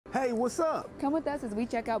Hey, what's up? Come with us as we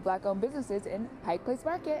check out Black-owned businesses in Pike Place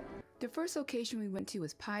Market. The first location we went to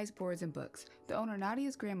was Pies, Boards, and Books. The owner,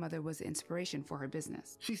 Nadia's grandmother, was the inspiration for her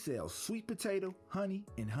business. She sells sweet potato, honey,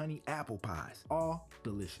 and honey apple pies. All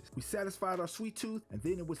delicious. We satisfied our sweet tooth, and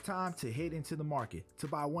then it was time to head into the market to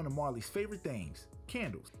buy one of Marlie's favorite things,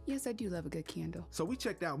 candles. Yes, I do love a good candle. So we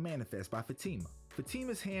checked out Manifest by Fatima.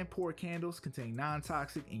 Fatima's hand-poured candles contain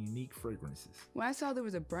non-toxic and unique fragrances. When I saw there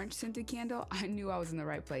was a brunch scented candle, I knew I was in the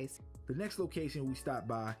right place. The next location we stopped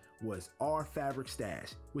by was Our Fabric Stash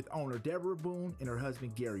with owner Deborah Boone and her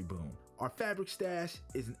husband Gary Boone. Our Fabric Stash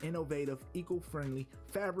is an innovative, eco-friendly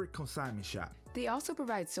fabric consignment shop. They also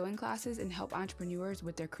provide sewing classes and help entrepreneurs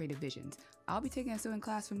with their creative visions. I'll be taking a sewing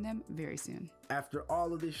class from them very soon. After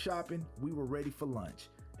all of this shopping, we were ready for lunch.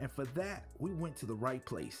 And for that, we went to the right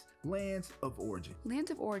place, Lands of Origin. Lands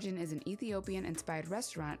of Origin is an Ethiopian-inspired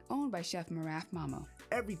restaurant owned by Chef Maraf Mamo.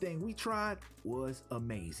 Everything we tried was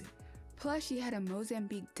amazing. Plus, she had a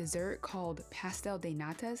Mozambique dessert called Pastel de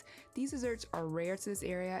Natas. These desserts are rare to this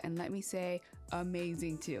area and let me say,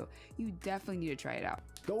 amazing too. You definitely need to try it out.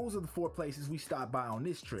 Those are the 4 places we stopped by on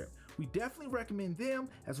this trip. We definitely recommend them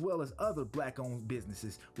as well as other Black-owned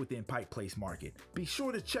businesses within Pike Place Market. Be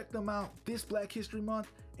sure to check them out this Black History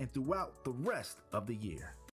Month and throughout the rest of the year.